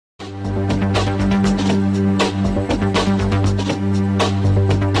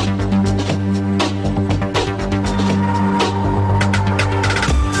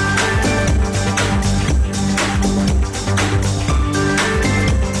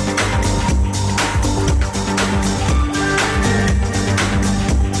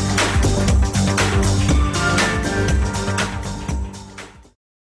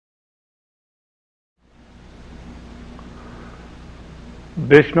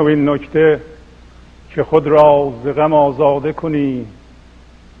بشنو این نکته که خود را ز غم آزاده کنی،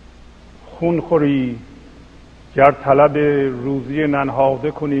 خون خوری گر طلب روزی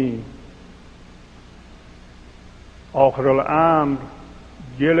ننهاده کنی. آخرالامر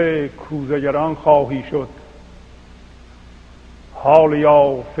گل کوزه گران خواهی شد،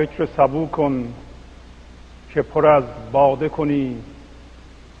 حالیا فکر سبو کن که پر از باده کنی.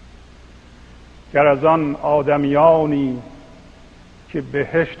 گر از آن آدمیانی که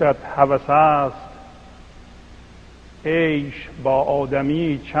بهشتت هوس است، عیش با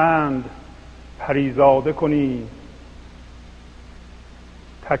آدمی چند پریزاده کنی.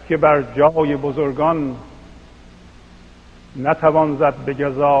 تکیه بر جای بزرگان نتوان زد به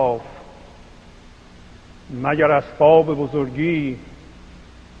گزاف، مگر اسباب بزرگی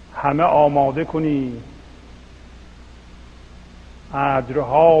همه آماده کنی.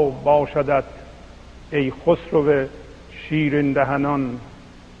 اجرها باشدت ای خسرو شیرین دهنان،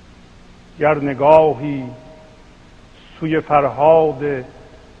 گر نگاهی سوی فرهاد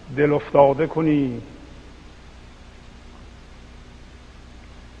دل افتاده کنی.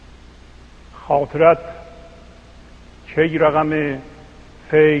 خاطرت کی رقم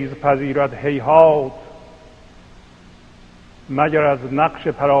فیض پذیرد هیهات، مگر از نقش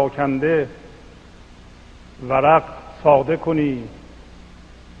پراکنده ورق ساده کنی.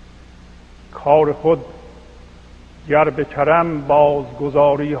 کار خود گر به کرم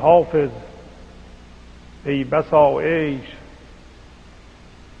بازگذاری حافظ، ای بسا عیش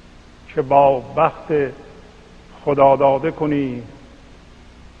که با بخت خدا داده کنی.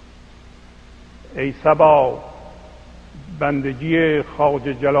 ای صبا بندگی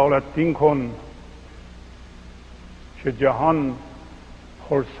خواجه جلال الدین کن، که جهان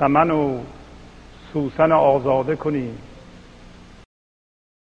پرسمن و سوسن آزاده کنی.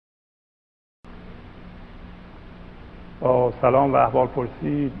 با سلام و احوال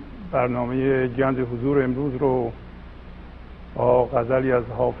پرسی برنامه گنج حضور امروز رو با غزلی از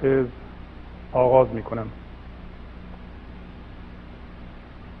حافظ آغاز می کنم.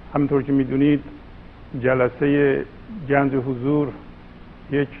 همونطور که می دونید جلسه گنج حضور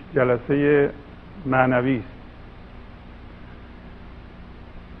یک جلسه معنوی است.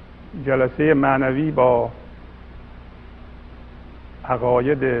 جلسه معنوی با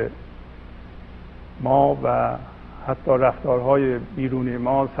عقاید ما و حتی رفتارهای بیرونی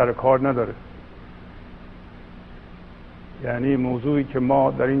ما سر کار نداره. یعنی موضوعی که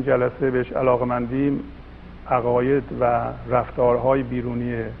ما در این جلسه بهش علاقمندیم عقاید و رفتارهای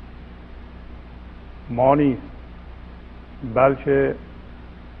بیرونی ما نیست، بلکه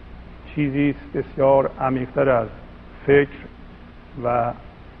چیزی است بسیار عمیق‌تر از فکر و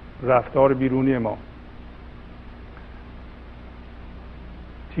رفتار بیرونی ما.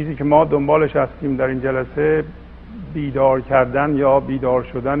 چیزی که ما دنبالش هستیم در این جلسه بیدار کردن یا بیدار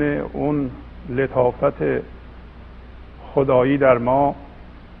شدن اون لطافت خدایی در ما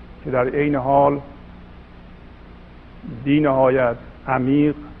که در عین حال بی نهایت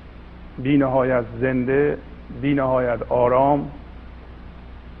عمیق، بی نهایت زنده، بی نهایت آرام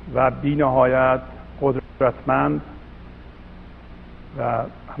و بی نهایت قدرتمند و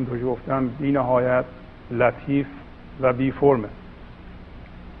همونطور که گفتم بی نهایت لطیف و بی فرمه.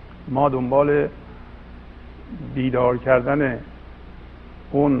 ما دنبال بیدار کردن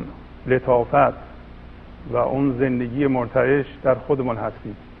اون لطافت و اون زندگی مرتعش در خودمون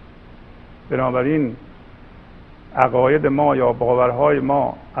هستیم. بنابراین عقاید ما یا باورهای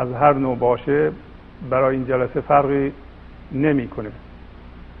ما از هر نوع باشه برای این جلسه فرقی نمی‌کنه.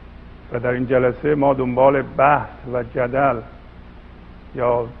 و در این جلسه ما دنبال بحث و جدل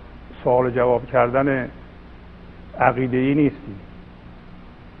یا سوال جواب کردن عقیده‌ای نیستیم.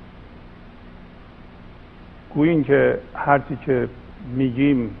 گوییم که هرچی که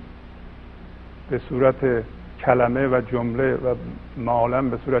میگیم به صورت کلمه و جمله و معالم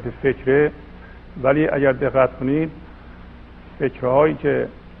به صورت فکره، ولی اگر دقت کنید فکرهایی که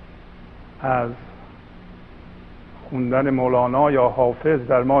از خوندن مولانا یا حافظ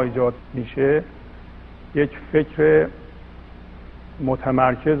در ما ایجاد میشه یک فکر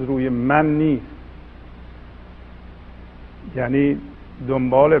متمرکز روی من نیست. یعنی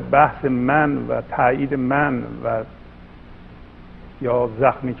دنبال بحث من و تایید من و یا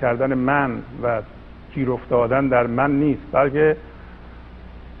زخمی کردن من و گیر افتادن در من نیست، بلکه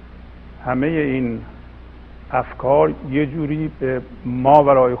همه این افکار یه جوری به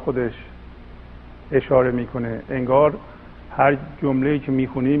ماورای خودش اشاره میکنه. انگار هر جمله‌ای که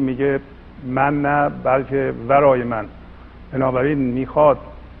میخونیم میگه من نه بلکه ورای من. بنابراین میخواد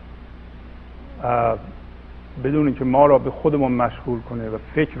بدون که ما را به خودمون مشغول کنه و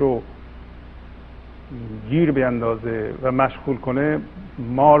فکر رو گیر بیندازه و مشغول کنه،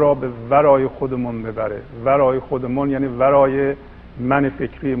 ما را به ورای خودمون ببره. ورای خودمون یعنی ورای من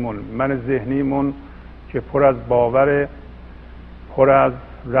فکریمون، من ذهنیمون که پر از باور، پر از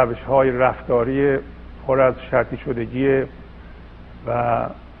روش‌های رفتاری، پر از شرطی شدگی و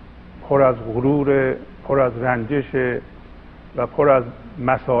پر از غرور، پر از رنجش و پر از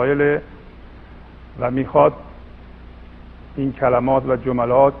مسائل و میخواد این کلمات و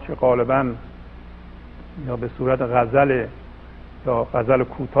جملات که غالباً یا به صورت غزل یا غزل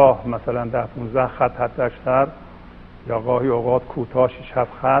کوتاه مثلا 10-15 خط حد اکثر یا گاهی اوقات کوتاه 6-7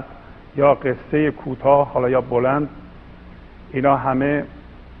 خط یا قصه کوتاه حالا یا بلند، اینا همه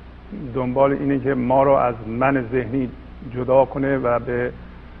دنبال اینه که ما رو از من ذهنی جدا کنه و به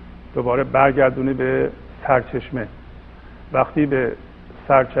دوباره برگردونه به سرچشمه. وقتی به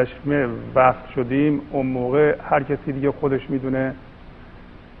سرچشمه وصل شدیم، اون موقع هر کسی دیگه خودش میدونه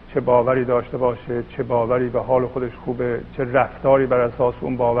چه باوری داشته باشه، چه باوری به حال خودش خوبه، چه رفتاری بر اساس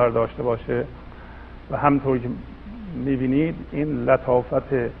اون باور داشته باشه. و همطور که میبینید این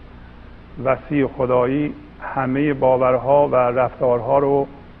لطافت وسیع خدایی همه باورها و رفتارها رو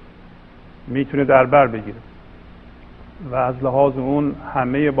میتونه در بر بگیره و از لحاظ اون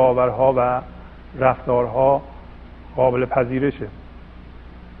همه باورها و رفتارها قابل پذیرشه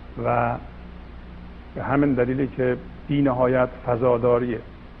و به همین دلیلی که بی نهایت فضاداریه.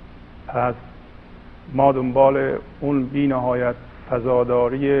 پس ما دنبال اون بی نهایت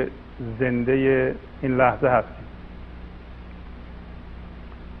فضاداری زنده این لحظه هستیم.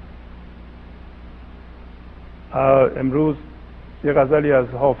 امروز یه غزلی از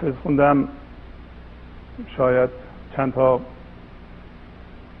حافظ خوندم، شاید چند تا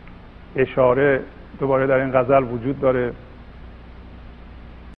اشاره دوباره در این غزل وجود داره.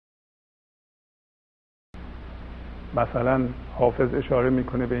 مثلا حافظ اشاره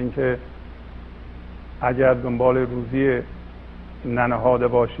میکنه به اینکه اگر دنبال روزی ننهاده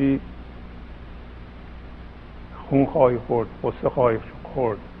باشی خون خواهی خورد، غصه خواهی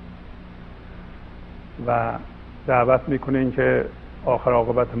خورد و دعوت میکنه اینکه آخر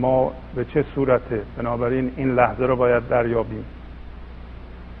عاقبت ما به چه صورته، بنابراین این لحظه رو باید دریابیم.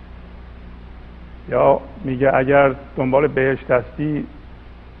 یا میگه اگر دنبال بهشتتی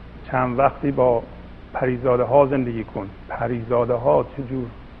چند وقتی با پریزاده ها زندگی کن. پریزاده ها چه جور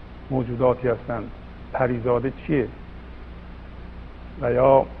موجوداتی هستند؟ پریزاده چیه؟ و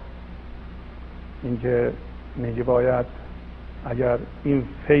یا اینکه میگه باید اگر این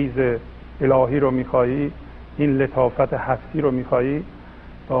فیض الهی رو میخوایی، این لطافت هستی رو میخوایی،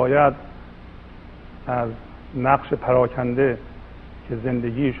 باید از نقش پراکنده که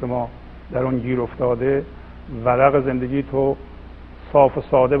زندگی شما در اون گیر افتاده ورق زندگی تو صاف و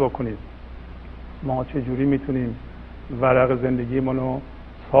ساده بکنید. ما چجوری میتونیم ورق زندگیمون رو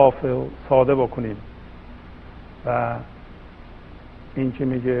صاف و ساده بکنیم؟ و این که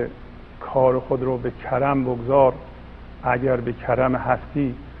میگه کار خود رو به کرم بگذار، اگر به کرم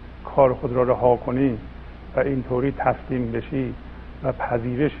هستی کار خود رو رها کنی و اینطوری تسلیم بشی و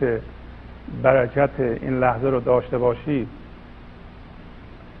پذیرش برکت این لحظه رو داشته باشی،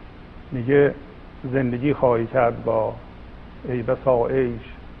 میگه زندگی خواهی کرد با ای بسا عیش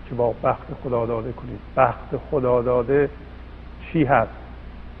که با بخت خدا داده کنید. بخت خدا داده چی هست؟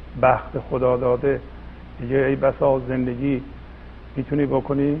 بخت خدا داده میگه ای بسا زندگی میتونی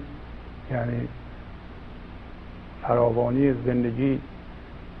بکنی، یعنی فراوانی زندگی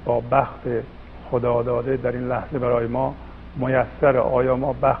با بخت خدا داده در این لحظه برای ما میسر. آیا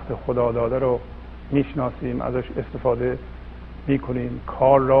ما بخت خدا داده رو میشناسیم، ازش استفاده میکنیم،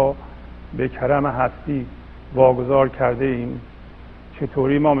 کار را به کرم هستی واگذار کرده ایم؟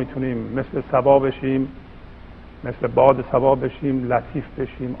 چطوری ما میتونیم مثل صبا بشیم، مثل باد صبا بشیم، لطیف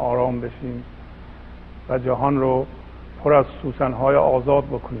بشیم، آرام بشیم و جهان رو پر از سوسن‌های آزاد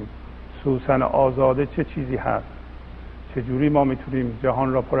بکنیم؟ سوسن آزاده چه چیزی هست؟ چجوری ما میتونیم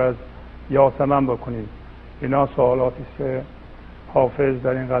جهان را پر از یاسمن بکنیم؟ اینا سوالاتی است که حافظ در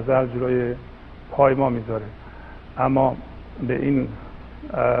این غزل جلوی پای ما میذاره. اما به این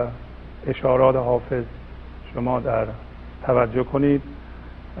اشارات حافظ شما در توجه کنید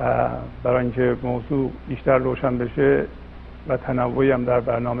برای اینکه موضوع بیشتر روشن بشه و تنوعی هم در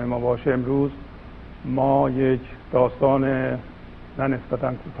برنامه ما باشه. امروز ما یک داستان نه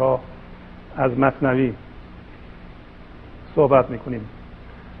نسبتاً کوتاه از مثنوی صحبت میکنیم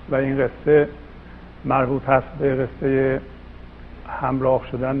و این قصه مربوط هست به قصه همراه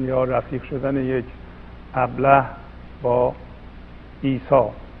شدن یا رفیق شدن یک ابله با عیسی.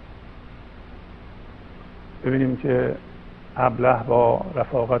 ببینیم که ابله با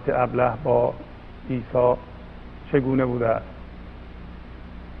رفاقت ابله با عیسی چگونه بوده است.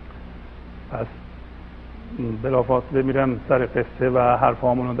 پس بلافاصله میرم سر قصه و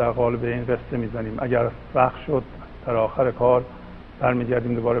حرفامون رو در قالب این قصه میزنیم. اگر وقت شد در آخر کار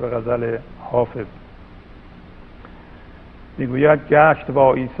برمیگردیم دوباره به غزل حافظ. میگوید گشت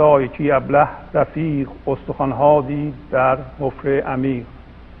با عیسی یکی ابله رفیق، استخوان‌ها دید در حفره عمیق.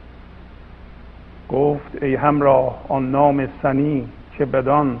 گفت ای همراه آن نام سنی، که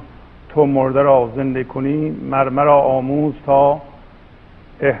بدان تو مرده را زنده کنی. مرا آموز تا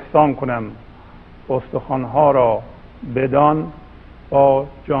احسان کنم، استخوان‌ها را بدان با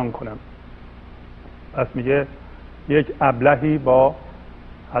جان کنم. پس میگه یک ابلهی با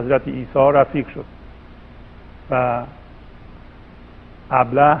حضرت عیسی رفیق شد و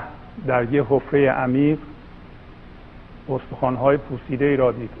ابله در یه حفره عمیق استخوان‌های پوسیده ای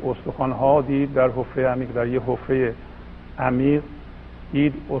را دید. استخوان‌ها دید در حفره عمیق، در یه حفره عمیق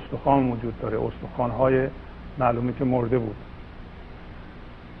دید استخوان وجود داره، استخوان‌های معلومه که مرده بود.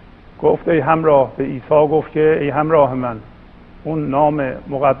 گفت ای همراه، به عیسی گفت که ای همراه من، اون نام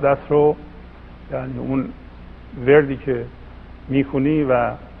مقدس رو، یعنی اون وردی که میخونی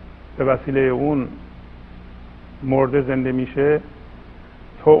و به وسیله اون مرده زنده میشه،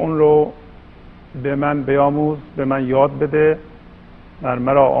 تو اون رو به من بیاموز، به من یاد بده،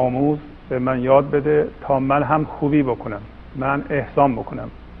 مرا آموز، به من یاد بده تا من هم خوبی بکنم، من احسان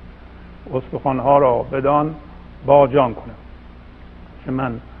بکنم، استخوان‌ها را بدان با جان کنم، که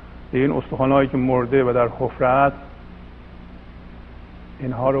من به این استخوان‌هایی که مرده و در حفره است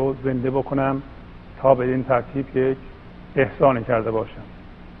اینها رو زنده بکنم تا به این ترتیب یک احسان کرده باشم.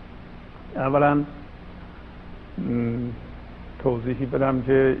 اولا توضیحی بدم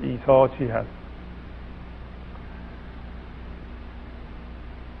که عیسی چی هست.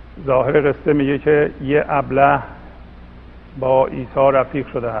 ظاهر قصه میگه که یه ابله با عیسی رفیق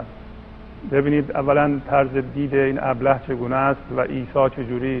شده هست. ببینید اولا طرز دید این ابله چگونه است و عیسی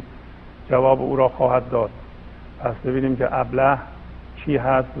چجوری جواب او را خواهد داد. پس ببینیم که ابله چی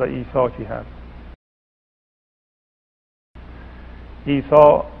هست و عیسی چی هست.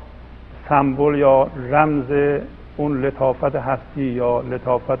 عیسی سمبل یا رمز اون لطافت هستی یا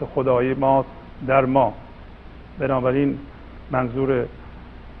لطافت خدایی ماست در ما. بنابراین منظور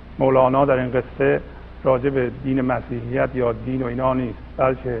مولانا در این قصه راجع به دین مسیحیت یا دین و اینا نیست،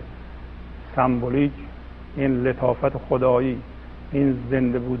 بلکه سمبولیک این لطافت خدایی، این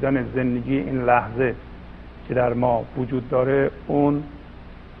زنده بودن زندگی این لحظه که در ما وجود داره، اون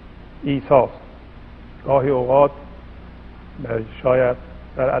عیسی است. گاهی اوقات شاید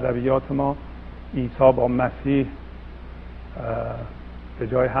در ادبیات ما عیسی با مسیح به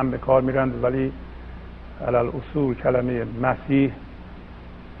جای هم به کار میرند، ولی علل اصول کلمه مسیح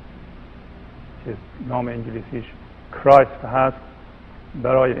که نام انگلیسیش کرایست هست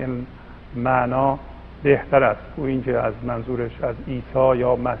برای این معنا بهتر است. او اینکه از منظورش از عیسی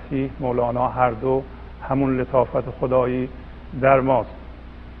یا مسیح، مولانا هر دو همون لطافت خدایی در ماست.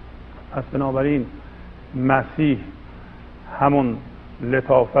 پس بنابراین مسیح همون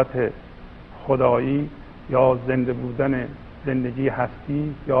لطافت خدایی یا زنده بودن زندگی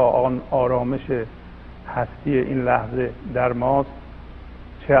هستی یا آن آرامش هستی این لحظه در ماست،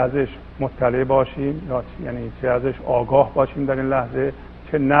 چه ازش مطلع باشیم یا یعنی چه ازش آگاه باشیم در این لحظه،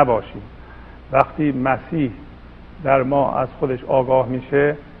 چه نباشیم. وقتی مسیح در ما از خودش آگاه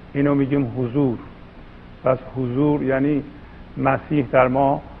میشه اینو میگیم حضور. پس حضور یعنی مسیح در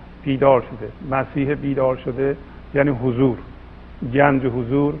ما بیدار شده. مسیح بیدار شده یعنی حضور. گنج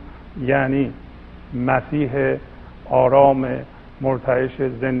حضور یعنی مسیح آرام مرتعش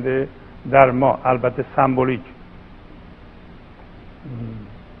زنده در ما، البته سمبولیک.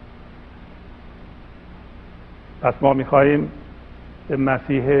 پس ما میخواییم به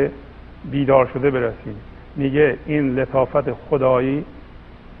مسیح بیدار شده برسیم. میگه این لطافت خدایی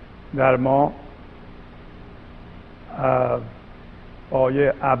در ما با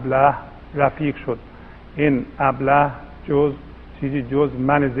یه ابله رفیق شد. این ابله چیزی جز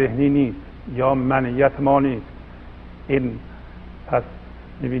من ذهنی نیست یا منیت ما نیست. این پس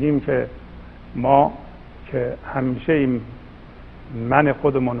میبینیم که ما که همیشه این من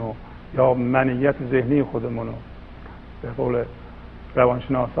خودمونو یا منیت ذهنی خودمونو به قول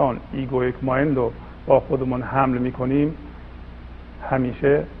روانشناسان ایگویک مایند رو با خودمون حمل میکنیم،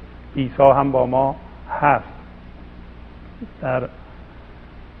 همیشه عیسی هم با ما هست. در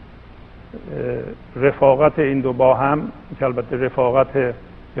رفاقت این دو با هم، که البته رفاقت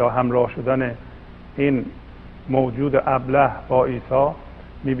یا همراه شدن این موجود ابله با عیسی،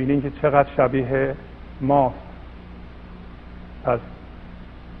 میبینیم که چقدر شبیه ماست. پس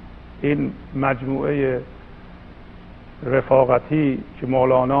این مجموعه رفاقتی که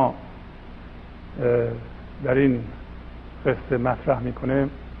مولانا در این قصه مطرح میکنه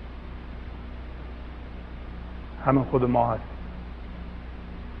همین خود ما هستیم.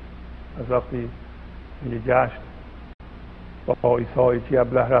 از وقتی میگه گشت با عیسی که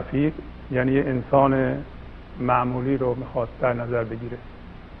ابله رفیق، یعنی یه انسان معمولی رو میخواد در نظر بگیره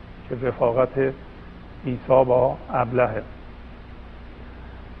که رفاقت عیسی با ابلهه.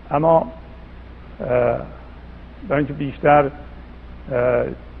 اما برای اینکه بیشتر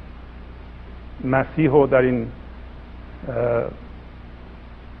مسیح رو در این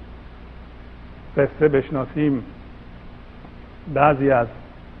قصه بشناسیم، بعضی از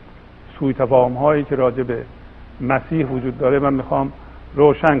سوء تفاهم هایی که راجع به مسیح وجود داره من میخوام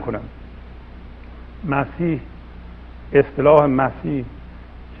روشن کنم. مسیح، اصطلاح مسیح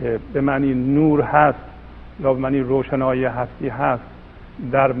که به معنی نور هست یا به معنی روشنایی هستی هست،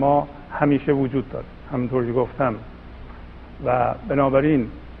 در ما همیشه وجود داره، همونطور که گفتم. و بنابراین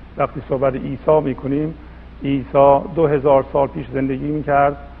وقتی صحبت عیسی میکنیم، عیسی 2000 سال پیش زندگی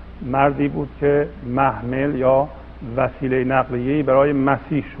میکرد، مردی بود که محمل یا وسیله نقلیه‌ای برای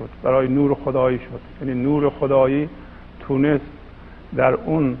مسیح شد، برای نور خدایی شد. یعنی نور خدایی تونست در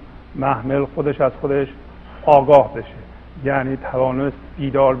اون محمل خودش از خودش آگاه بشه، یعنی توانست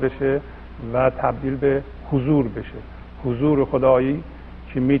بیدار بشه و تبدیل به حضور بشه. حضور خدایی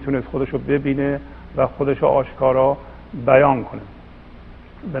که میتونست خودش رو ببینه و خودش رو آشکارا بیان کنه.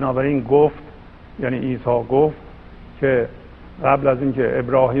 بنابراین گفت، یعنی عیسی گفت که قبل از اینکه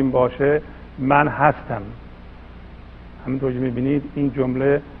ابراهیم باشه من هستم. همونطور که میبینید این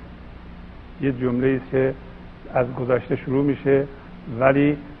جمله یه جمله است که از گذشته شروع میشه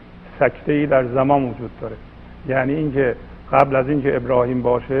ولی سکته‌ای در زمان وجود داره. یعنی اینکه قبل از اینکه ابراهیم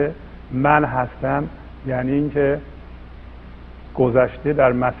باشه من هستم، یعنی اینکه گذشته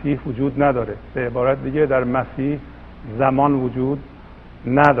در مسیح وجود نداره. به عبارت دیگه در مسیح زمان وجود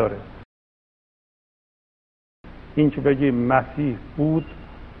نداره. این که بگیم مسیح بود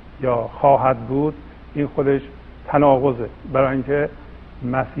یا خواهد بود، این خودش تناقضه، برای اینکه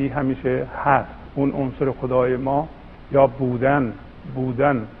مسیح همیشه هست. اون عنصر خدای ما یا بودن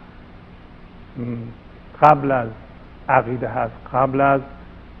قبل از عقیده هست، قبل از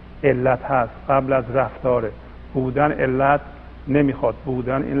علت هست، قبل از رفتاره. بودن علت نمیخواد،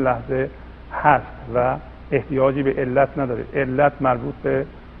 بودن این لحظه هست و احتیاجی به علت نداره. علت مربوط به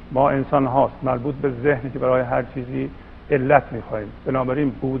ما انسان هاست، مربوط به ذهنی که برای هر چیزی علت میخوایم. بنابراین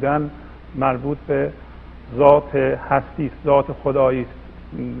بودن مربوط به ذات هستی است، ذات خدایی است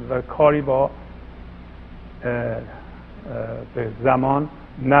و کاری با به زمان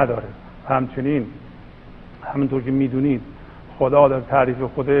نداره. همچنین همونطور که میدونید خدا در تعریف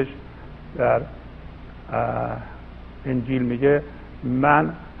خودش در انجیل میگه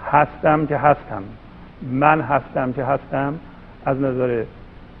من هستم که هستم. من هستم که هستم از نظر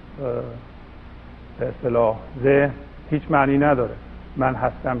به اصطلاح ذهن هیچ معنی نداره، من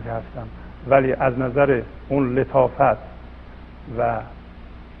هستم که هستم، ولی از نظر اون لطافت و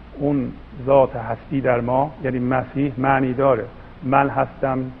اون ذات هستی در ما یعنی مسیح معنی داره. من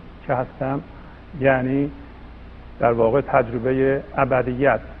هستم که هستم یعنی در واقع تجربه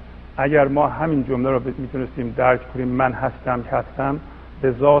ابدیت. اگر ما همین جمله رو میتونستیم درک کنیم، من هستم که هستم،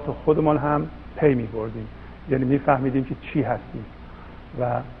 به ذات خودمان هم پی میبردیم، یعنی میفهمیدیم که چی هستیم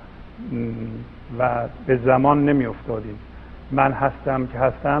و به زمان نمیافتادیم. من هستم که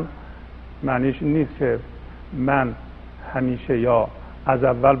هستم معنیش نیست که من همیشه یا از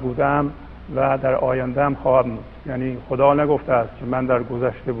اول بودم و در آینده هم خواهم بود. یعنی خدا نگفته است که من در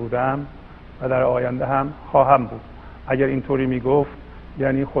گذشته بودم و در آینده هم خواهم بود. اگر اینطوری میگفت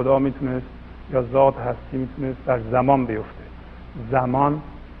یعنی خدا میتونست یا ذات هستی میتونست در زمان بیفته. زمان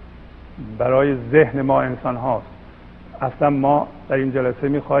برای ذهن ما انسان هاست. اصلا ما در این جلسه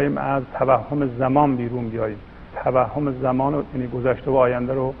میخواییم از توهم زمان بیرون بیاییم، توهم زمان رو یعنی گذشته و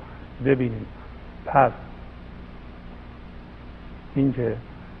آینده رو ببینیم. پس اینکه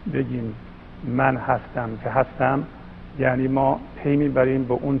بگیم من هستم که هستم یعنی ما پی میبریم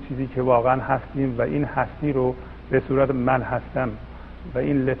به اون چیزی که واقعا هستیم و این هستی رو به صورت من هستم و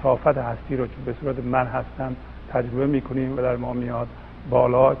این لطافت هستی رو که به صورت من هستم تجربه میکنیم و در ما میاد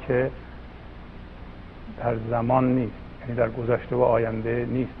بالا که در زمان نیست، یعنی در گذشته و آینده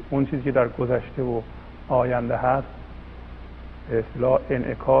نیست. اون چیزی که در گذشته و آینده هست به اصطلاح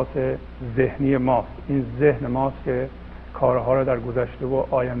انعکاس ذهنی ماست. این ذهن ماست که کارها رو در گذشته و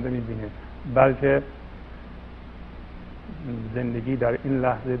آینده میبینه، بلکه زندگی در این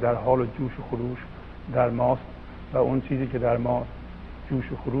لحظه در حال جوش و خروش در ماست و اون چیزی که در ما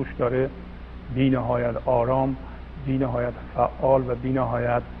جوش و خروش داره بی نهایت آرام، بی نهایت فعال و بی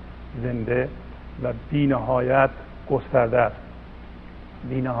نهایت زنده و بی نهایت گسترده است،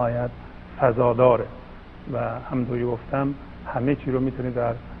 بی نهایت فضاداره و همونطوری گفتم همه چی رو میتونه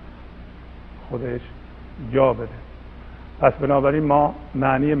در خودش جا بده. پس بنابراین ما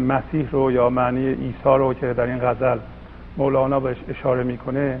معنی مسیح رو یا معنی عیسی رو که در این غزل مولانا بهش اشاره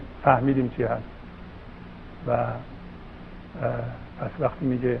میکنه فهمیدیم چی هست. و پس وقتی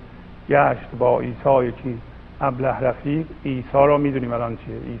میگه گشت با عیسی یکی ابله رفیق، عیسی رو میدونیم الان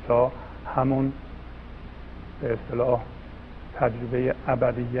چیه. عیسی همون به اصطلاح تجربه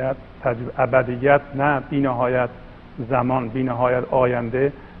ابدیت، تجربه ابدیت نه بی نهایت زمان، بی نهایت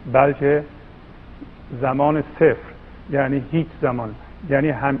آینده، بلکه زمان صفر، یعنی هیچ زمان، یعنی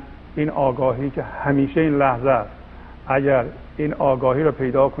هم این آگاهی که همیشه این لحظه است. اگر این آگاهی رو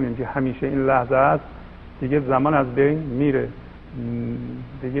پیدا کنیم که همیشه این لحظه است، دیگه زمان از بین میره.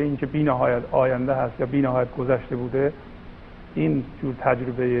 دیگه این که بی نهایت آینده هست یا بی نهایت گذشته بوده، این جور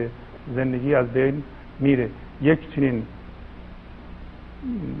تجربه زندگی از بین میره. یک چنین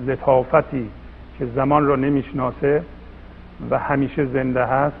لطافتی که زمان رو نمیشناسه و همیشه زنده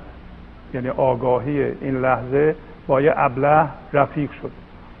هست، یعنی آگاهی این لحظه، با یه ابله رفیق شد.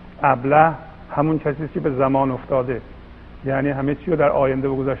 ابله همون کسی که به زمان افتاده، یعنی همه چی رو در آینده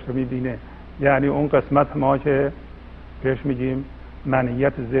و گذشته میبینه. یعنی اون قسمت ما که بهش میگیم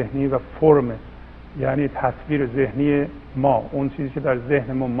منیت ذهنی و فرم، یعنی تصویر ذهنی ما، اون چیزی که در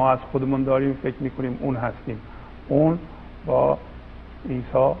ذهنمون ما از خودمون داریم فکر میکنیم اون هستیم، اون با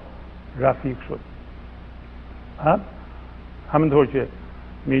عیسی رفیق شد. همونطور که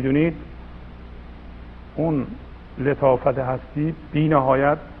میدونید اون لطافت هستی بی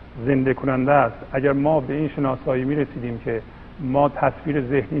نهایت زنده کننده است. اگر ما به این شناسایی میرسیدیم که ما تصویر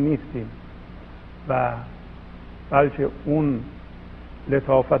ذهنی نیستیم و بلکه اون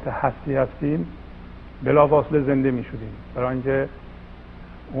لطافت هستی هستیم، بلافاصله زنده می شدیم، برای اینکه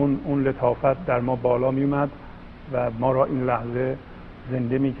اون لطافت در ما بالا می اومد و ما را این لحظه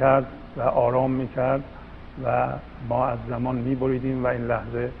زنده می کرد و آرام می کرد و ما از زمان می بریدیم و این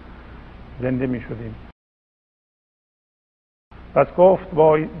لحظه زنده می شدیم. پس گفت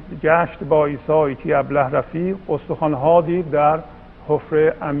گشت با عیسی که ابله رفیق، استخوان‌ها دید در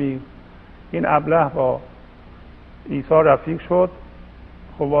حفره عمیق. این ابله با عیسی رفیق شد.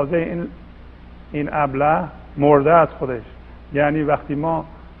 خب واضح این ابله مرده از خودش، یعنی وقتی ما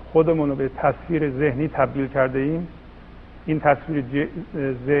خودمون رو به تصویر ذهنی تبدیل کرده ایم، این تصویر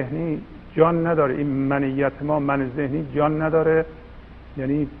ذهنی جان نداره. این منیت ما، من ذهنی جان نداره،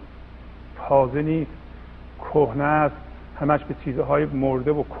 یعنی تازه نیست، کهنه است، همش به چیزهای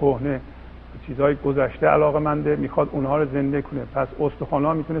مرده و کهنه، به چیزهای گذشته علاقه‌منده، میخواد اونها رو زنده کنه. پس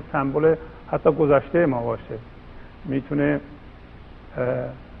استخوان‌ها میتونه سمبل حتی گذشته ما باشه، میتونه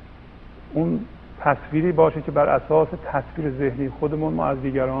اون تصویری باشه که بر اساس تصویر ذهنی خودمون ما از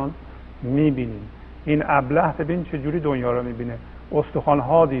دیگران میبینیم. این ابله ببین چجوری دنیا رو میبینه.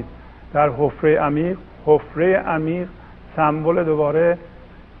 استخوان‌ها دید در حفره عمیق. حفره عمیق سمبل دوباره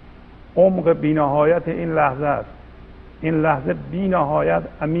عمق بی‌نهایت این لحظه است. این لحظه بی‌نهایت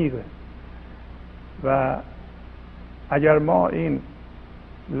عمیقه و اگر ما این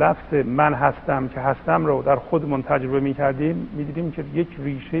لفظ من هستم که هستم رو در خودمون تجربه می‌کردیم، می‌دیدیم که یک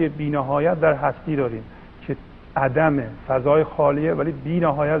ریشه بی‌نهایت در هستی داریم که عدم، فضای خالیه ولی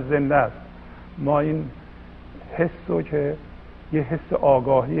بی‌نهایت زنده است. ما این حسو که یه حس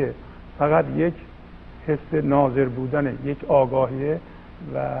آگاهیه، فقط یک حس ناظر بودن، یک آگاهیه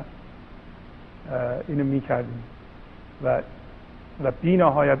و اینو می‌کردیم و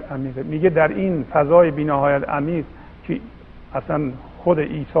بی‌نهایت عمیقه. میگه در این فضای بی‌نهایت عمیق که اصلا خود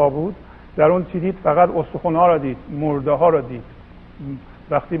عیسی بود، در اون چی دید؟ فقط استخوان‌ها را دید، مرده ها را دید.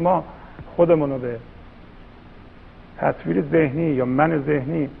 وقتی ما خودمون رو به تصویر ذهنی یا من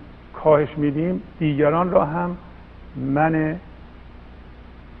ذهنی کاهش میدیم، دیگران را هم من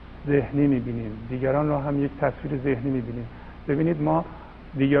ذهنی میبینیم، دیگران را هم یک تصویر ذهنی میبینیم. ببینید ما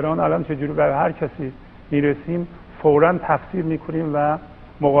دیگران الان چجوری بر هر کسی میرسیم فوراً تفسیر میکنیم و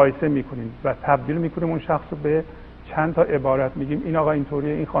مقایسه میکنیم و تبدیل میکنیم اون شخص رو به چند تا عبارت. میگیم این آقا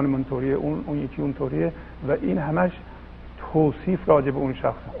اینطوریه، این خانم اینطوریه، اون یکی اونطوریه و این همش توصیف راجع به اون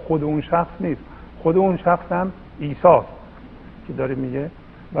شخص. خود اون شخص نیست. خود اون شخص هم عیسی است که داره میگه،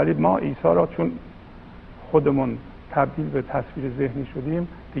 ولی ما عیسی را چون خودمون تبدیل به تصویر ذهنی شدیم،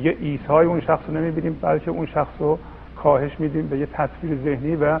 دیگه عیسی اون شخص رو نمیبینیم، بلکه اون شخص رو کاهش میدیم به یه تصویر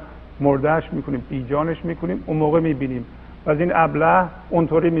ذهنی و مردهش میکنیم، بیجانش میکنیم. اون موقع میبینیم و از این ابله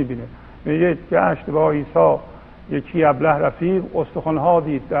اونطوری میبینه. میگه گشت با عیسی یکی ابله رفیق، استخوان‌ها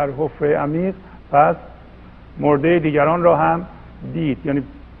دید در حفره عمیق. پس مرده دیگران را هم دید، یعنی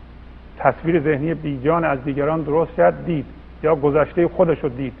تصویر ذهنی بیجان از دیگران درست کرد، دید، یا گذشته خودش رو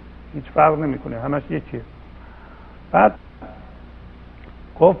دید، هیچ فرق نمیکنه، همش یکیه. بعد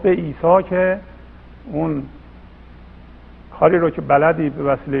گفت به عیسی که اون کاری رو که بلدی به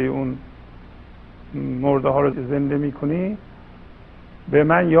وسیله اون مرده ها رو زنده میکنی به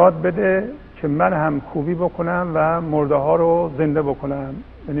من یاد بده که من هم خوبی بکنم و مرده ها رو زنده بکنم.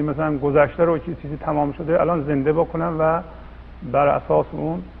 یعنی مثلا گذشته رو چیزی تمام شده الان زنده بکنم و بر اساس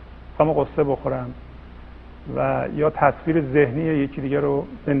اون غم قصه بخورم، و یا تصویر ذهنی یکی دیگه رو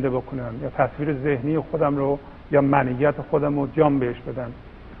زنده بکنم، یا تصویر ذهنی خودم رو یا منیت خودم رو جان بهش بدم.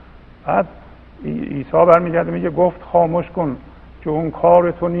 بعد عیسی برمیگرده میگه گفت خاموش کن که اون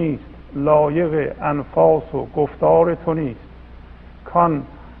کار تو نیست، لایق انفاس و گفتار تو نیست. کان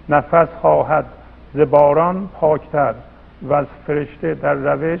نفس خواهد ز باران پاکتر و از فرشته در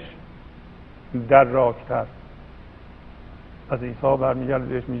روش در راکتر. از عیسی برمیگرده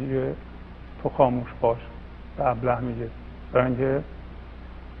بهش میگه تو خاموش باش. به ابله میگه برای اینکه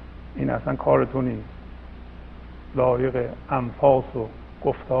این اصلا کار تو نیست، لایق انفاس و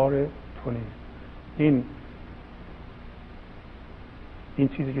گفتار تو نیست. این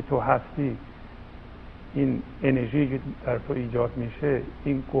چیزی که تو هستی، این انرژی که در تو ایجاد میشه،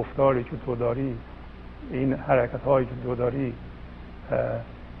 این گفتاری که تو داری، این حرکت هایی که تو داری،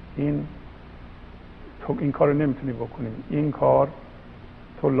 تو این کار رو نمیتونی بکنی. این کار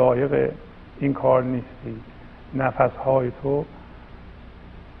تو لایق این کار نیستی. نفس های تو،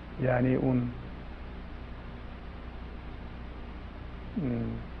 یعنی اون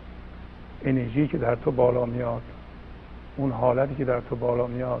انرژی که در تو بالا میاد، اون حالتی که در تو بالا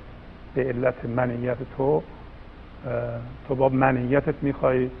میاد به علت منیت تو با منیتت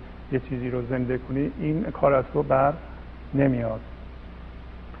میخوای یه چیزی رو زنده کنی، این کار از تو بر نمیاد.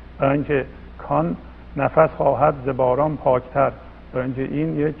 برای اینکه کان نفس خواهد ز باران پاکتر، برای اینکه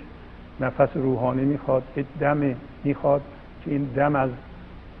این یک نفس روحانی میخواد، یک دم میخواد که این دم از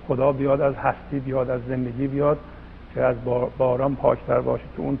خدا بیاد، از هستی بیاد، از زندگی بیاد که از باران پاکتر باشه،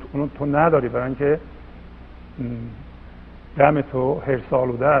 که اون تو نداری. برای اینکه دم تو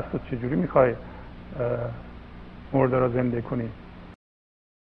هرسالوده است، تو چجوری میخوای مرده را زنده کنی؟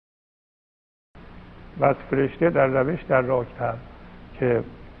 و از فرشته در روش در راکتر، که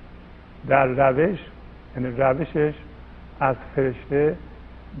در روش یعنی روشش از فرشته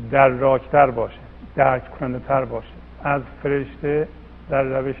در راکتر باشه، درک کننده تر باشه. از فرشته در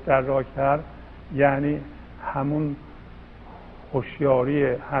روش در راکتر یعنی همون هوشیاری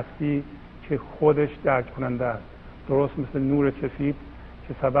هستی که خودش درک کننده است. درست مثل نور سفید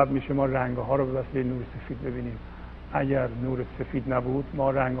که سبب میشه ما رنگ ها رو به وسیله نور سفید ببینیم. اگر نور سفید نبود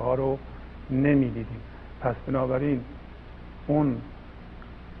ما رنگ ها رو نمیدیدیم. پس بنابراین اون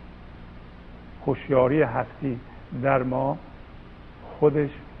هوشیاری هستی در ما خودش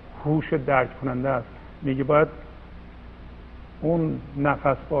هوش درک کننده است. میگه باید اون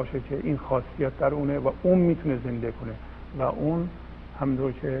نفس باشه که این خاصیت در اونه و اون میتونه زنده کنه، و اون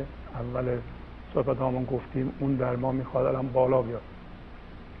همونطور که اول صحبت هامون گفتیم اون در ما میخواد الان بالا بیاد.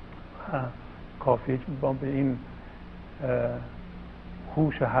 کافیه که با به این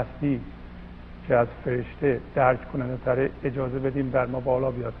هوش هستی که از فرشته درک کننده تره اجازه بدیم در ما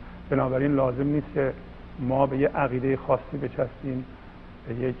بالا بیاد. بنابراین لازم نیست که ما به یه عقیده خاصی بچسبیم،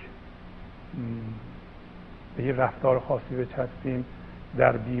 به یه رفتار خاصی بچسبیم،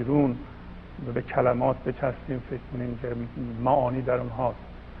 در بیرون به کلمات بچسبیم، فکر کنیم که معانی در اونهاست.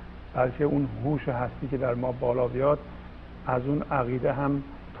 بلکه اون هوش هستی که در ما بالا بیاد از اون عقیده هم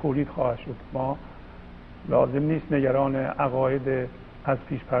تولید خواهد شد. ما لازم نیست نگران عقاید از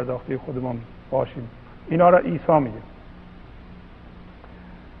پیش پرداخته خودمون باشیم. اینا را عیسی میگه.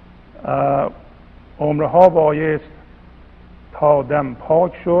 عمرها بایست تا دم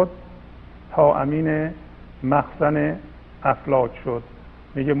پاک شد، تا امین مخزن افلاک شد.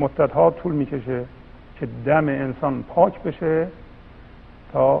 میگه مدتها طول میکشه که دم انسان پاک بشه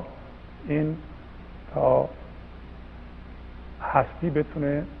تا هستی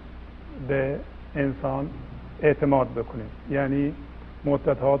بتونه به انسان اعتماد بکنه. یعنی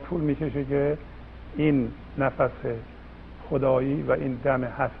مدتها طول میکشه که این نفس خدایی و این دم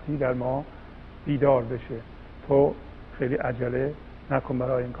هستی در ما بیدار بشه. تو خیلی عجله نکن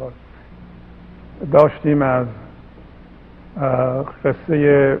برای این کار. داشتیم از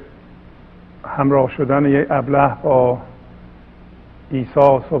قصه همراه شدن یک ابله با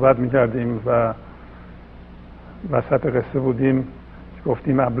عیسی صحبت میکردیم و وسط قصه بودیم.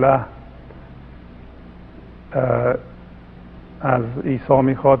 گفتیم ابله از عیسی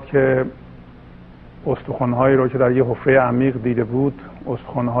میخواد که استخوان‌هایی رو که در یه حفره عمیق دیده بود،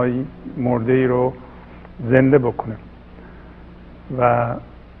 استخوان‌های مرده‌ای رو زنده بکنه و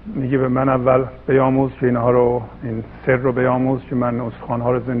میگه به من اول بیاموز که اینها رو، این سر رو بیاموز که من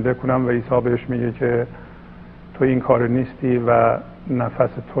استخوان‌ها رو زنده کنم. و عیسی بهش میگه که تو این کار نیستی و نفس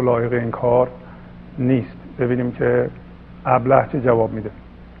تو لایق این کار نیست. ببینیم که ابله چه جواب میده.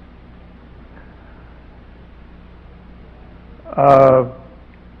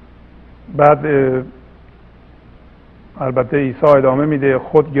 بعد البته عیسی ادامه میده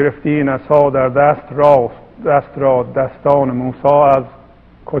خود گرفتی این عصا در دست راست، دست را دستان موسی از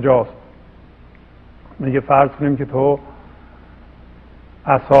کجاست. میگه فرض کنیم که تو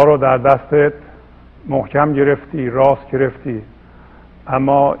عصا رو در دستت محکم گرفتی، راست گرفتی،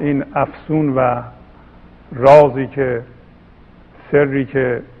 اما این افسون و رازی که سری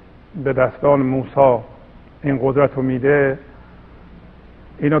که به دستان موسی این قدرت رو میده،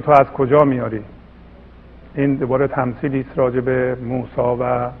 اینو تو از کجا میاری؟ این دوباره تمثیلی است راجع به موسی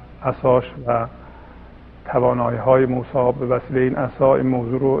و عصاش و توانایی های موسی به وسیله این عصا. این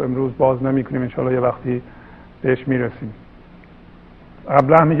موضوع رو امروز باز نمی کنیم، انشاءالله یه وقتی بهش میرسیم.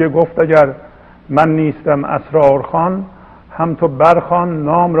 ابله میگه گفت اگر من نیستم اسرار خوان، هم تو برخوان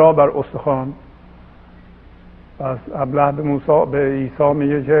نام را بر استخوان. پس ابله به عیسی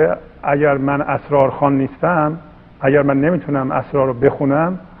میگه که اگر من اسرار خوان نیستم، اگر من نمیتونم اسرار رو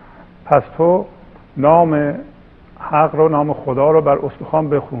بخونم، پس تو نام حق رو، نام خدا رو بر استخوان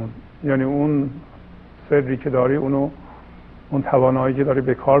بخون. یعنی اون سری که داری، اون توانایی که داری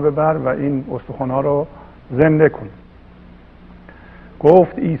به کار ببر و این استخوان‌ها رو زنده کن.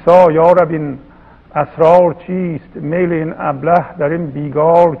 گفت عیسی یا رب این اسرار چیست؟ میل این ابله در این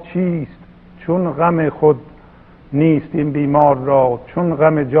بیگار چیست؟ چون غم خود نیست این بیمار را، چون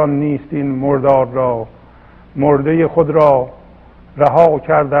غم جان نیست این مردار را. مرده خود را رها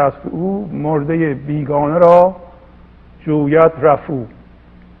کرده است او، مرده بیگانه را جوید رفو.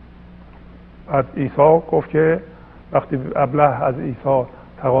 بعد عیسی گفت که وقتی ابله از عیسی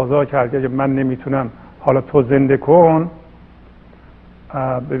تقاضا کرد که من نمیتونم، حالا تو زنده کن،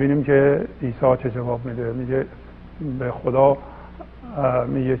 ببینیم که عیسی چه جواب میده. میگه به خدا،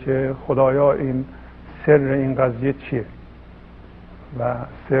 میگه که خدایا این سر این قضیه چیه و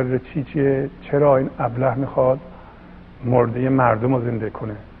سر چیه؟ چرا این ابله میخواد مرده مردم رو زنده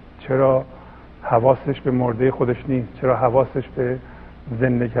کنه؟ چرا حواسش به مرده خودش نیست؟ چرا حواسش به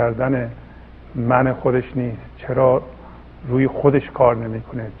زنده کردن من خودش نیست؟ چرا روی خودش کار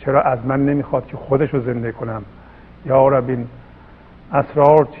نمیکنه؟ چرا از من نمیخواد که خودش رو زنده کنم؟ یا رب این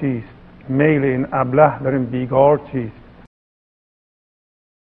اسرار چیست؟ میل این ابله در این بیگار چیست؟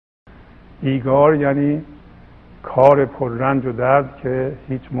 بیگار یعنی کار پررنج و درد که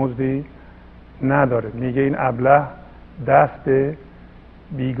هیچ مزدی نداره. میگه این ابله دست به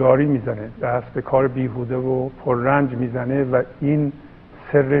بیگاری میزنه، دست به کار بیهوده و پررنج میزنه. و این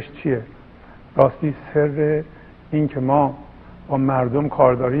سرش چیه؟ راستی سر این که ما با مردم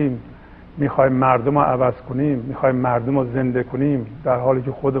کار داریم، میخوایم مردم رو عوض کنیم، میخوایم مردم رو زنده کنیم، در حالی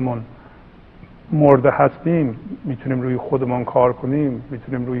که خودمون مرده هستیم. میتونیم روی خودمون کار کنیم،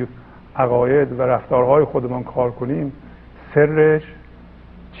 میتونیم روی عقاید و رفتارهای خودمون کار کنیم. سرش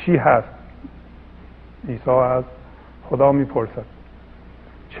چی هست؟ عیسی از خدا میپرسد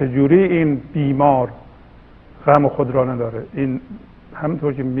چجوری این بیمار غم خود را نداره. این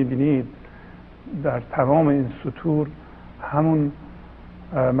همونطور که میبینید در تمام این سطور همون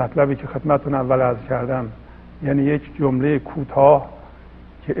مطلبی که خدمتتون اول عرض کردم، یعنی یک جمله کوتاه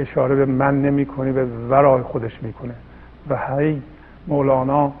که اشاره به من نمیکنه، به ورای خودش میکنه و هی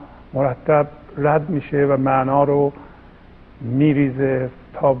مولانا مرتب رد میشه و معنا رو میریزه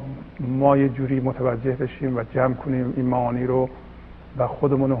تا ما یه جوری متوجه بشیم و جمع کنیم این معانی رو و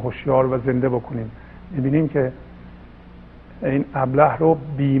خودمون هوشیار و زنده بکنیم. میبینیم که این ابله رو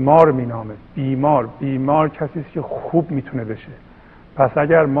بیمار مینامه. بیمار کسی است که خوب میتونه بشه. پس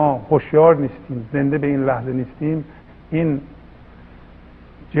اگر ما هوشیار نیستیم، زنده به این لحظه نیستیم، این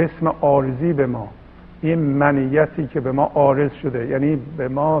جسم عارضی به ما، این منیتی که به ما عارض شده، یعنی به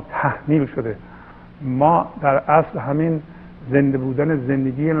ما تحمیل شده، ما در اصل همین زنده بودن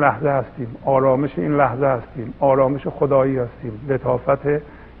زندگی این لحظه هستیم، آرامش این لحظه هستیم، آرامش خدایی هستیم، لطافت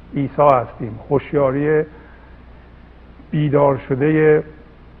عیسی هستیم، هوشیاری بیدار شده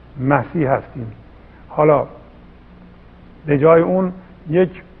مسیح هستیم. حالا به جای اون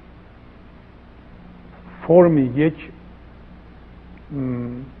یک فرمی، یک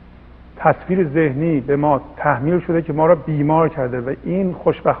تصویر ذهنی به ما تحمیل شده که ما را بیمار کرده و این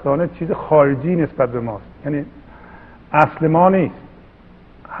خوشبختانه چیز خارجی نسبت به ماست، یعنی اصل ما نیست.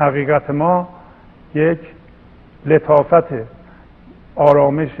 حقیقت ما یک لطافت،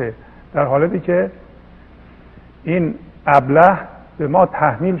 آرامشه، در حالتی که این ابله به ما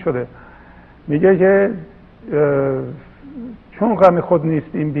تحمیل شده. میگه که چون غم خود نیست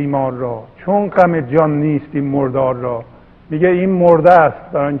این بیمار را، چون غم جان نیست این مردار را. میگه این مرده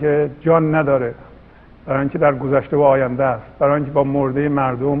است برای اینکه جان نداره، برای اینکه در گذشته و آینده است، برای اینکه با مرده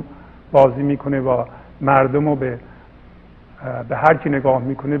مردم بازی میکنه و مردم رو به هر کی نگاه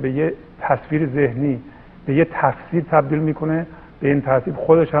میکنه به یه تصویر ذهنی به یه تفسیر تبدیل میکنه، به این ترتیب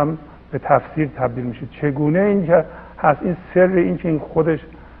خودش هم به تفسیر تبدیل میشه. چگونه این که هست، این سر این که این خودش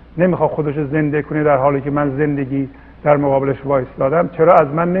نمیخواد خودش رو زنده کنه در حالی که من زندگی در مقابلش وایستادم، چرا از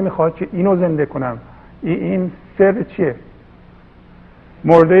من نمیخواد که اینو زنده کنم؟ این سر چیه؟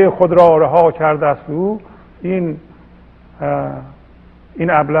 مرده خود را رها کرده است او، این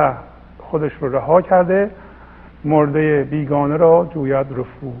ابله خودش رو رها کرده، مرده بیگانه را جوید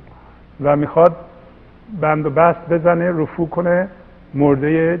رفو و میخواد بند و بست بزنه، رفو کنه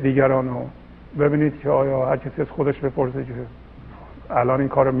مرده دیگرانو. ببینید که آیا هر کسی از خودش بپرسه که الان این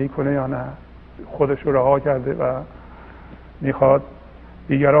کارو میکنه یا نه؟ خودش رو رها کرده و میخواد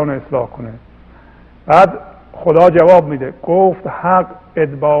دیگران رو اصلاح کنه. بعد خدا جواب میده، گفت حق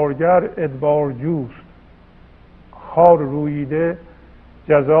ادبارگر ادبارجوست، خار روییده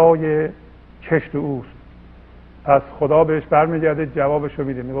جزای کشت اوست. پس خدا بهش برمیگرده جوابش رو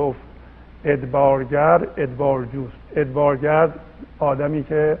میده، میگفت ادبارگر ادبارجوست. ادبارگر آدمی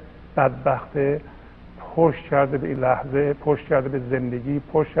که بدبخته، پشت کرده به این لحظه، پشت کرده به زندگی،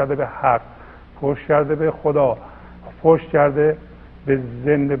 پشت کرده به حق، پشت کرده به خدا، پشت کرده به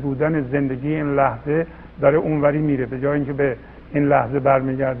زنده بودن زندگی این لحظه، داره اونوری میره. به جای اینکه به این لحظه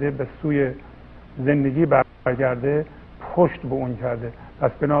برمیگرده، به سوی زندگی برگرده، پشت به اون کرده.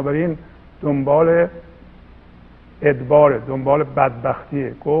 پس بنابراین دنبال ادباره، دنبال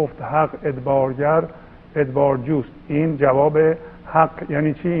بدبختیه. گفت حق ادبارگر ادبارجوست. این جواب حق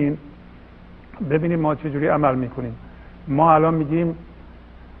یعنی چی؟ این ببینیم ما چجوری عمل میکنیم. ما الان میگیم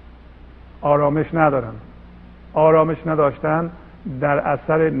آرامش ندارم. آرامش نداشتن در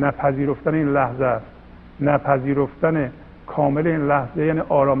اثر نپذیرفتن این لحظه است. نپذیرفتن کامل این لحظه یعنی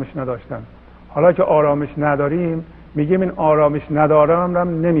آرامش نداشتن. حالا که آرامش نداریم میگیم این آرامش ندارم رو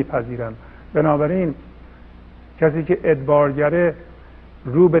نمیپذیرم. بنابراین کسی که ادبارگره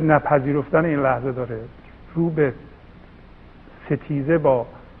رو به نپذیرفتن این لحظه داره، رو به ستیزه با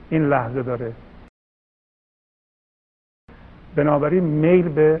این لحظه داره. بنابراین میل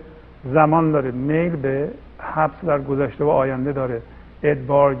به زمان داره، میل به حبس در گذشته و آینده داره.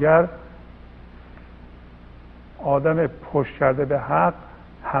 ادبارگر آدم پشت کرده به حق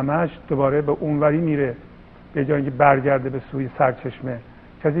همش دوباره به اونوری میره به جای اینکه برگرده به سوی سرچشمه.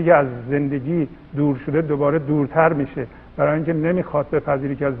 کسی که از زندگی دور شده دوباره دورتر میشه، برای اینکه نمیخواد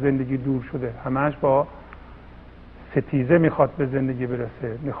بپذیری که از زندگی دور شده. همش با ستیزه میخواد به زندگی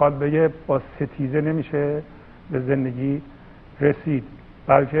برسه، میخواد بگه با ستیزه نمیشه به زندگی رسید،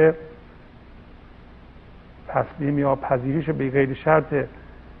 بلکه تسلیم یا پذیریش به غیر شرط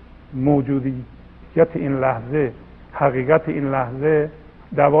موجودیت این لحظه، حقیقت این لحظه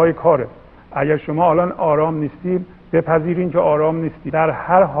دوای کاره. اگر شما الان آرام نیستید، بپذیرین که آرام نیستید. در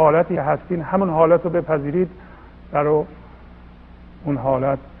هر حالتی هستین همون حالت رو بپذیرید، در اون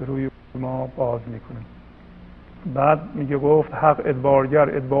حالت روی ما باز میکنه. بعد میگه گفت حق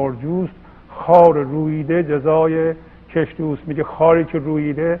ادبارگر ادبارجوست، خار روییده جزای کشت اوست. میگه خاری که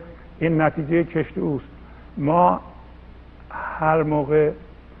روییده این نتیجه کشت اوست. ما هر موقع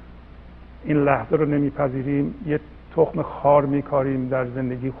این لحظه رو نمیپذیریم یه تخم خار میکاریم در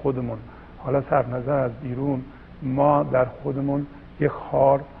زندگی خودمون. حالا صرف نظر از بیرون، ما در خودمون یه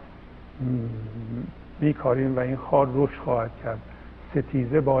خار میکاریم و این خار رشد خواهد کرد.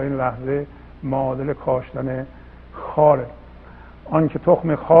 ستیزه با این لحظه معادل کاشتن خاره. آن که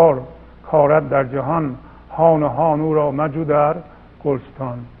تخم خار کارد در جهان، هان و هان او را مجو در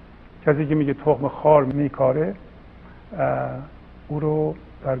گلستان. کسی که میگه تخم خار میکاره، او رو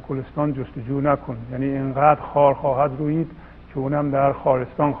در گلستان جستجو نکن. یعنی اینقدر خار خواهد روید که اونم در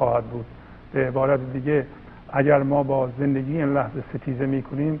خارستان خواهد بود. به عبارت دیگه اگر ما با زندگی این لحظه ستیزه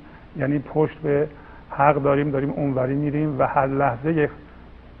میکنیم، یعنی پشت به حق داریم اونوری میریم و هر لحظه یک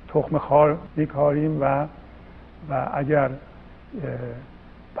تخم خار میکاریم و اگر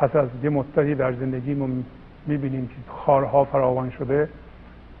پس از یه مدتی در زندگیمون میبینیم که خارها فراوان شده،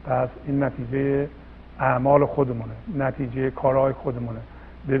 پس این نتیجه اعمال خودمونه، نتیجه کارهای خودمونه.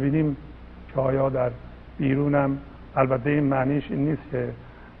 ببینیم که آیا در بیرونم، البته این معنیش این نیست که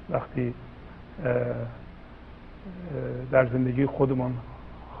وقتی در زندگی خودمون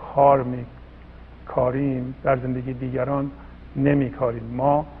خار میکاریم در زندگی دیگران نمیکاریم.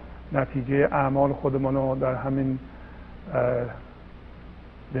 ما نتیجه اعمال خودمون رو در همین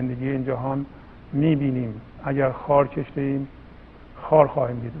زندگی این جهان میبینیم. اگر خار کشته ایم خار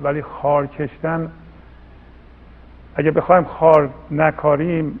خواهیم دید. ولی خار کشتن، اگر بخوایم خار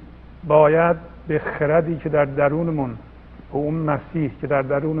نکاریم، باید به خردی که در درونمون، به اون مسیح که در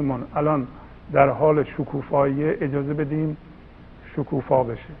درونمون الان در حال شکوفایی اجازه بدیم شکوفا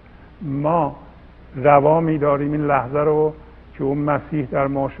بشه. ما روا می‌داریم این لحظه رو که اون مسیح در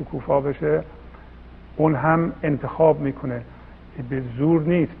ما شکوفا بشه. اون هم انتخاب میکنه، به زور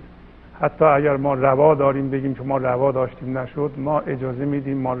نیست. حتی اگر ما روا داریم بگیم که ما روا داشتیم نشد، ما اجازه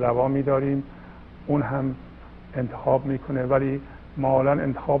میدیم، ما روا میداریم، اون هم انتخاب میکنه، ولی معمولا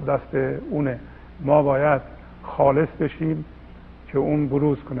انتخاب دست اونه. ما باید خالص بشیم که اون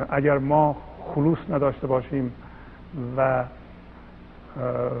بروز کنه. اگر ما خلوص نداشته باشیم و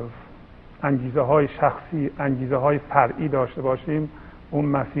انگیزه های شخصی، انگیزه های فرعی داشته باشیم، اون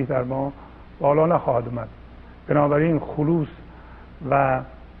مسیح در ما بالا نخواهد اومد. بنابراین خلوص و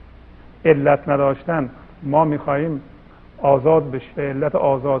علت نداشتن، ما میخواییم آزاد بشه. به علت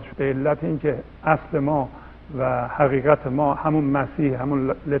آزاد شده، علت این که اصل ما و حقیقت ما همون مسیح،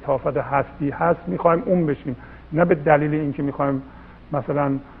 همون لطافت هستی هست، میخوایم اون بشیم. نه به دلیل اینکه میخوایم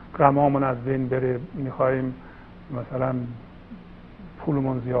مثلا غمامون از بین بره، میخوایم مثلا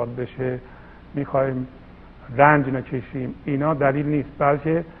پولمون زیاد بشه، میخوایم رنج نکشیم، اینا دلیل نیست.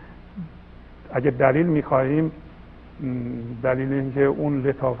 بلکه اگه دلیل میخوایم، دلیل این که اون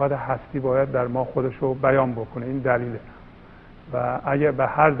لطافت هستی باید در ما خودش رو بیان بکنه، این دلیله. و اگه به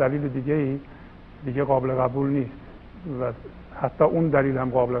هر دلیل دیگه قابل قبول نیست و حتی اون دلیل هم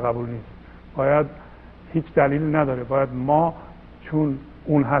قابل قبول نیست. باید هیچ دلیل نداره، باید ما چون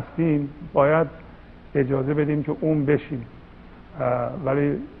اون هستیم باید اجازه بدیم که اون بشیم.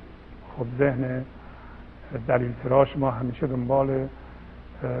 ولی خب ذهن دلیل تراش ما همیشه دنبال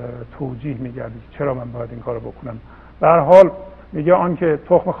توجیه میگرده، چرا من باید این کارو بکنم. به هر حال میگه آن که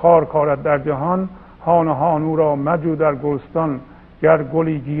تخم خار کارد در جهان، هان و هان او را مجو در گلستان. گر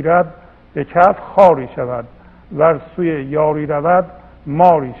گلی گیرد به کف خاری شود، ور سوی یاری رود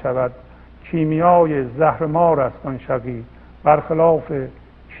ماری شود. کیمیای زهر مار است آن شقی، برخلاف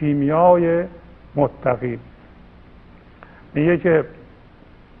کیمیای متقی. میگه که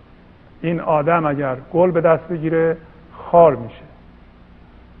این آدم اگر گل به دست بگیره خار میشه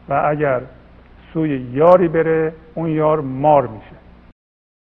و اگر سوی یاری بره اون یار مار میشه.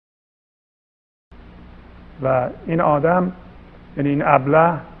 و این آدم، یعنی این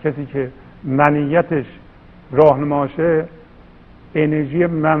ابله، کسی که منیتش راهنماشه، انرژی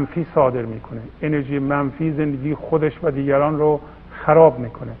منفی صادر میکنه. انرژی منفی زندگی خودش و دیگران رو خراب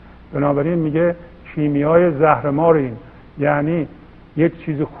میکنه. بنابراین میگه کیمیای زهرمار این، یعنی یک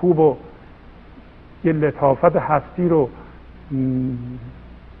چیز خوب و یه لطافت هستی رو،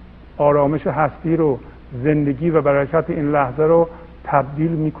 آرامش هستی رو، زندگی و برکت این لحظه رو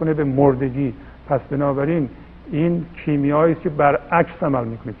تبدیل میکنه به مردگی. پس بنابراین این کیمیایی است که برعکس عمل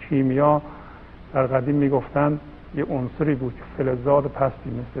میکنه. کیمیا در قدیم میگفتن یه عنصری بود که فلزات پستی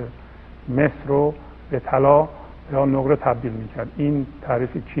مثل مس رو به طلا یا نقره تبدیل میکرد. این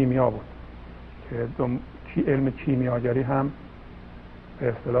تعریف کیمیا بود که علم کیمیاگری هم به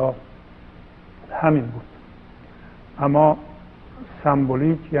اصطلاح همین بود. اما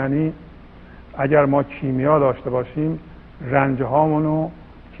سمبولیک یعنی اگر ما کیمیا داشته باشیم، رنج هامونو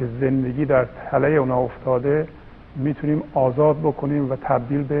که زندگی در تله اونا افتاده میتونیم آزاد بکنیم و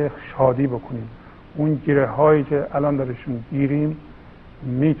تبدیل به شادی بکنیم. اون گره هایی که الان درشون گیریم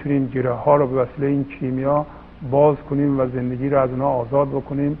میتونیم گره ها رو به وسیله این کیمیا باز کنیم و زندگی رو از اونا آزاد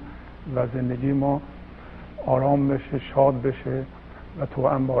بکنیم و زندگی ما آرام بشه، شاد بشه و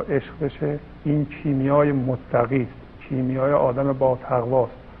توأم با عشق بشه. این کیمیای متقی است، کیمیای آدم با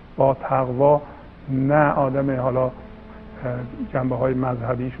تقواست. با تقوا، نه آدم حالا جنبه های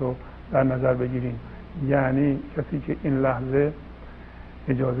مذهبیش رو در نظر بگیریم، یعنی کسی که این لحظه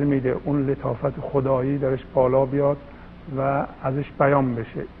اجازه میده اون لطافت خدایی درش بالا بیاد و ازش بیان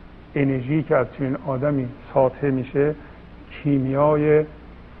بشه. انرژی که از چنین آدمی ساطع میشه کیمیای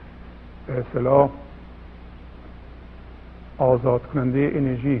به اصطلاح آزاد کننده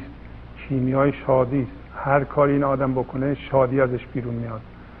انرژی است، کیمیای شادی است. هر کاری این آدم بکنه شادی ازش بیرون میاد،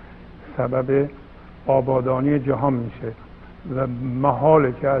 سبب آبادانی جهان میشه. و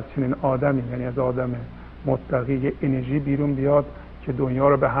محاله که از چنین آدمی، یعنی از آدم متقی، انرژی بیرون بیاد که دنیا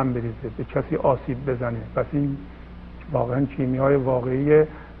رو به هم بریزه، به کسی آسیب بزنه. پس این واقعا کیمیای واقعیه.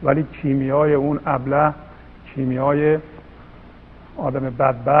 ولی کیمیای اون ابله، کیمیای آدم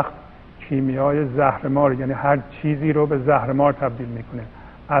بدبخت، کیمیای زهرمار، یعنی هر چیزی رو به زهرمار تبدیل میکنه.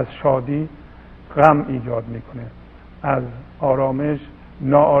 از شادی غم ایجاد میکنه، از آرامش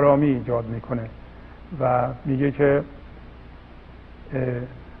ناآرامی ایجاد میکنه. و میگه که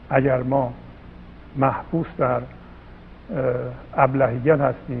اگر ما محبوس در ابلهیت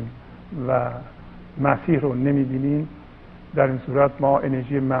هستیم و مسیح رو نمیبینیم، در این صورت ما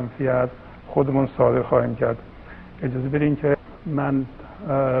انرژی منفی از خودمون صادر خواهیم کرد. اجازه بدین که من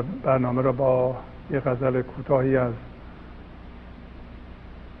برنامه رو با یه غزل کوتاهی از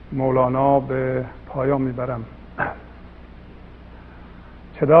مولانا به پایان میبرم.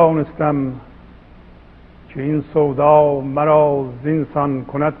 چه دانستم که این سودا مرا زینسان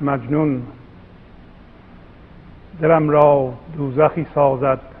کند مجنون. دلم را دوزخی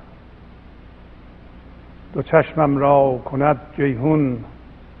سازد دو چشمم را کند جیحون.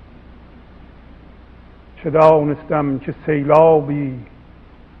 چه دانستم که سیلابی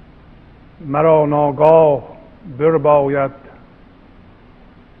مرا ناگاه برباید.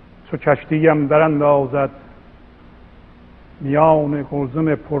 چو کشتیم در اندازد میان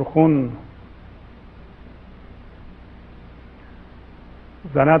قلزم پرخون.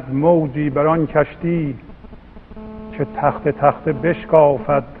 زند موجی بر آن کشتی که تخته تخته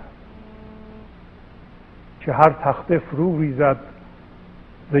بشکافد. که هر تخته فرو ریزد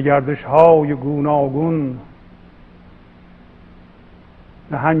ز گردش های گوناگون.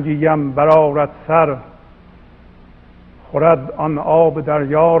 نهنگیم برآرد سر خورد آن آب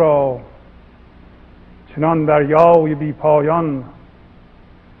دریا را. چنان دریای بی پایان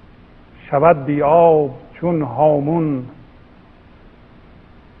شود بی آب چون هامون.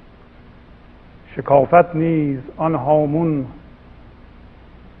 شکافت نیز آن هامون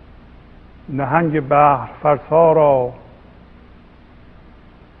نهنگ بحر فرسا را.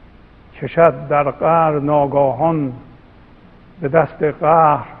 کشد در قعر ناگاهان به دست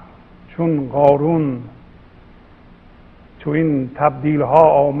قهر چون قارون. چو این تبدیل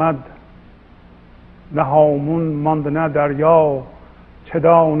ها آمد نه هامون ماند نه دریا. چه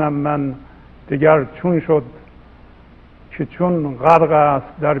دانم من دگر چون شد که چون غرق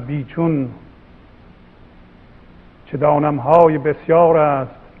است در بیچون. چه دانم های بسیار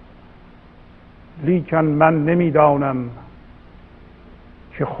است لیکن من نمیدانم.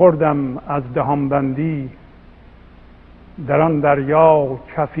 که خوردم از دهان بندی در آن دریا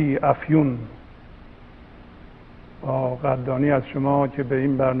کفی افیون. با قدردانی از شما که به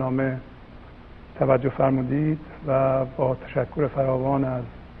این برنامه توجه فرمودید و با تشکر فراوان از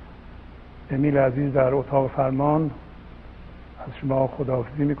امیل عزیز در اتاق فرمان از شما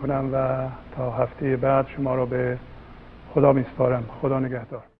خداحافظی میکنم و تا هفته بعد شما را به خدا میسپارم. خدا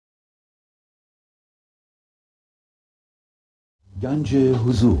نگهدار. گنج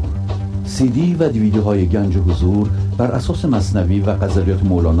حضور CD و دیویدیوهای گنج حضور بر اساس مثنوی و غزلیات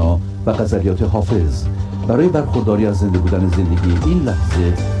مولانا و غزلیات حافظ برای برخورداری از زنده بودن زندگی این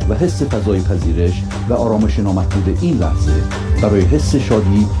لحظه و حس فضای پذیرش و آرامش نامحدود این لحظه، برای حس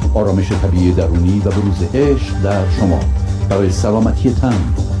شادی، آرامش طبیعی درونی و بروز عشق در شما، برای سلامتی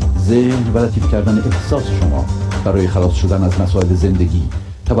تن، ذهن و لطیف کردن احساس شما، برای خلاص شدن از مسائل زندگی،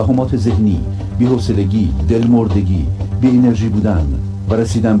 توهمات ذهنی، بی‌حوصلگی، دلمردگی، بی انرژی بودن و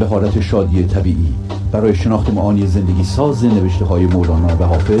رسیدن به حالت شادی طبیعی، برای شناخت معانی زندگی ساز نوشته های مولانا و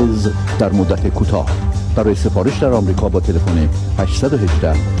حافظ در مدت کوتاه. برای سفارش در آمریکا با تلفن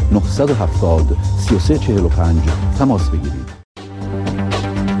 818 970 3345 تماس بگیرید.